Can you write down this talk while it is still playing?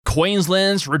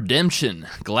Queensland's redemption.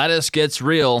 Gladys gets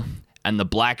real, and the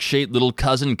black sheep little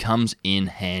cousin comes in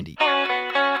handy.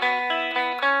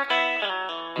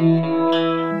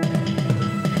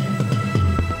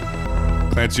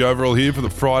 Clancy Overell here for the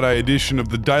Friday edition of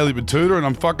the Daily Batuta, and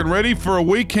I'm fucking ready for a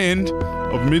weekend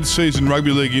of mid-season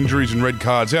rugby league injuries and red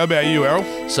cards. How about you,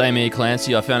 Errol? Same here,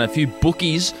 Clancy. I found a few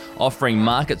bookies offering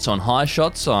markets on high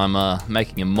shots. I'm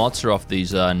making a mozza off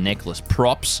these necklace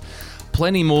props.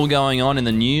 Plenty more going on in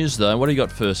the news, though. What do you got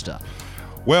first up?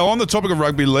 Well, on the topic of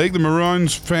rugby league, the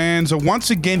Maroons fans are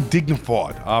once again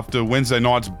dignified after Wednesday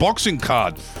night's boxing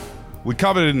card. We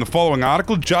covered it in the following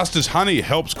article. Justice Honey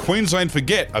helps Queensland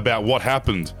forget about what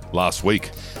happened last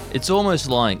week. It's almost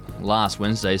like last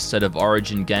Wednesday's State of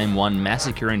Origin Game 1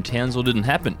 massacre in Townsville didn't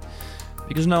happen,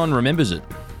 because no one remembers it.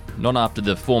 Not after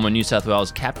the former New South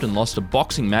Wales captain lost a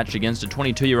boxing match against a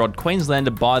 22-year-old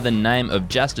Queenslander by the name of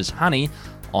Justice Honey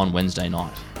on Wednesday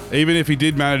night. Even if he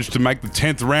did manage to make the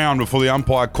 10th round before the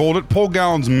umpire called it, Paul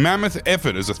Gallen's mammoth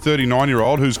effort as a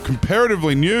 39-year-old who's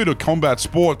comparatively new to combat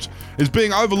sports is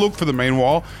being overlooked for the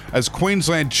meanwhile, as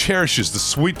Queensland cherishes the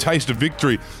sweet taste of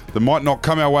victory that might not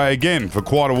come our way again for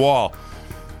quite a while.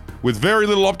 With very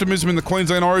little optimism in the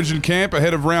Queensland Origin camp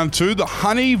ahead of round 2, the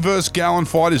Honey vs Gallen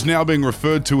fight is now being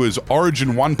referred to as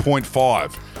Origin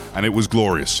 1.5, and it was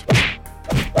glorious.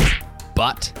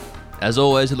 But as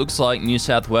always, it looks like New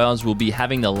South Wales will be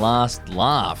having the last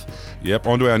laugh. Yep,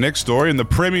 on to our next story. And the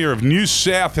Premier of New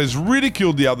South has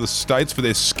ridiculed the other states for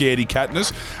their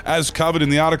scaredy-catness. As covered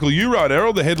in the article you wrote,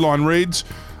 Errol, the headline reads,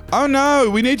 "Oh no,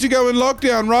 we need to go in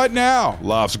lockdown right now,"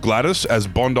 laughs Gladys as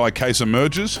Bondi case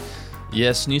emerges.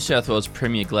 Yes, New South Wales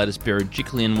Premier Gladys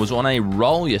Berejiklian was on a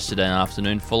roll yesterday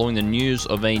afternoon following the news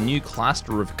of a new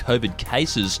cluster of COVID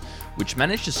cases, which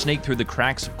managed to sneak through the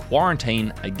cracks of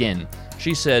quarantine again.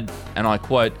 She said, and I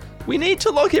quote, "We need to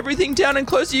lock everything down and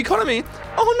close the economy.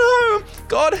 Oh no,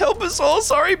 God help us all.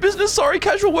 Sorry business, sorry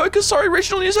casual workers, sorry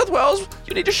regional New South Wales.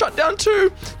 You need to shut down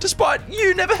too, despite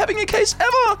you never having a case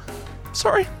ever.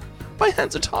 Sorry, my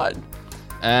hands are tied."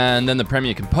 And then the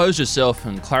Premier composed herself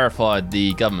and clarified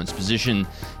the government's position,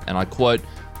 and I quote,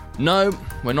 "No,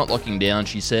 we're not locking down,"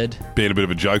 she said. Being a bit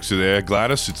of a jokester there,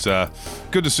 Gladys. It's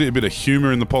good to see a bit of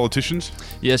humour in the politicians.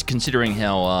 Yes, considering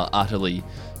how utterly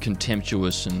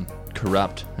contemptuous and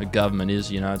corrupt a government is,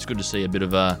 it's good to see a bit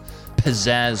of a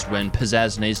pizzazz when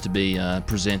pizzazz needs to be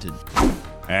presented.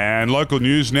 And local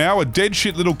news now, a dead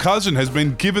shit little cousin has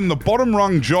been given the bottom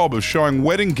rung job of showing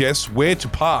wedding guests where to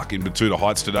park in Batuta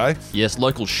Heights today. Yes,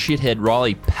 local shithead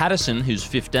Riley Patterson, who's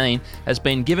 15, has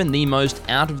been given the most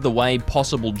out-of-the-way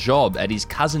possible job at his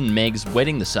cousin Meg's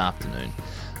wedding this afternoon.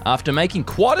 After making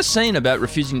quite a scene about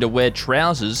refusing to wear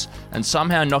trousers and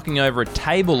somehow knocking over a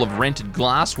table of rented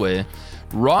glassware,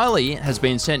 Riley has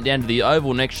been sent down to the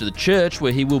oval next to the church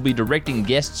where he will be directing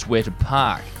guests where to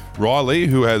park. Riley,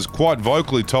 who has quite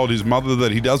vocally told his mother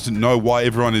that he doesn't know why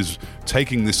everyone is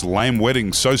taking this lame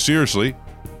wedding so seriously,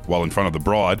 while in front of the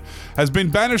bride, has been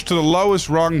banished to the lowest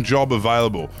rung job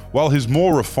available, while his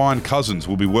more refined cousins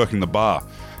will be working the bar.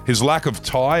 His lack of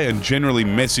tie and generally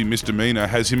messy misdemeanour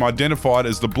has him identified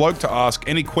as the bloke to ask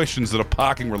any questions that are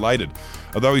parking related,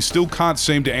 although he still can't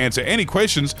seem to answer any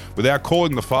questions without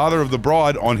calling the father of the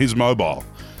bride on his mobile.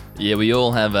 Yeah, we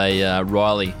all have a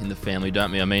Riley in the family,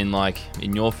 don't we? I mean, like,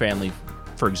 in your family,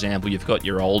 for example, you've got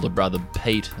your older brother,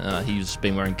 Pete. He's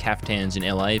been wearing caftans in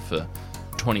LA for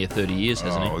 20 or 30 years,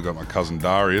 hasn't he? I got my cousin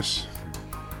Darius.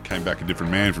 Came back a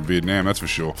different man from Vietnam, that's for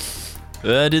sure.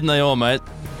 Didn't they all, mate?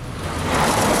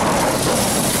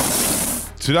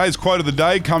 Today's quote of the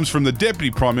day comes from the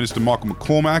Deputy Prime Minister Michael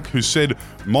McCormack, who said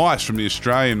mice from the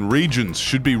Australian regions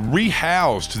should be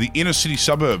rehoused to the inner city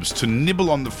suburbs to nibble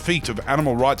on the feet of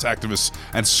animal rights activists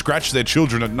and scratch their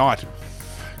children at night.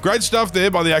 Great stuff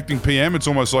there by the acting PM. It's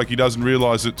almost like he doesn't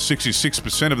realise that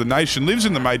 66% of the nation lives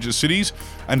in the major cities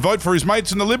and vote for his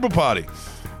mates in the Liberal Party.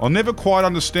 I'll never quite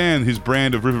understand his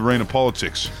brand of Riverina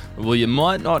politics. Well, you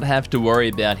might not have to worry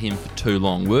about him for too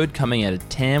long. Word coming out of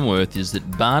Tamworth is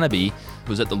that Barnaby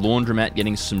was at the laundromat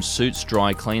getting some suits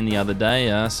dry cleaned the other day,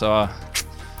 so I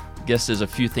guess there's a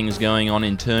few things going on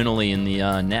internally in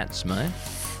the Nats, mate.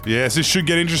 Yes, this should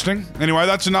get interesting. Anyway,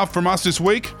 that's enough from us this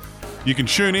week. You can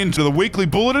tune in to the weekly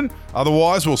bulletin.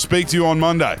 Otherwise, we'll speak to you on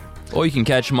Monday. Or you can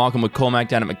catch Michael McCormack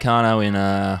down at Meccano in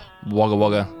Wagga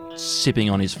Wagga, sipping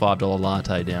on his $5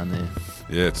 latte down there.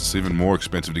 Yeah, it's even more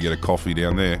expensive to get a coffee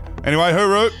down there. Anyway,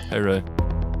 hooroo! Hooroo.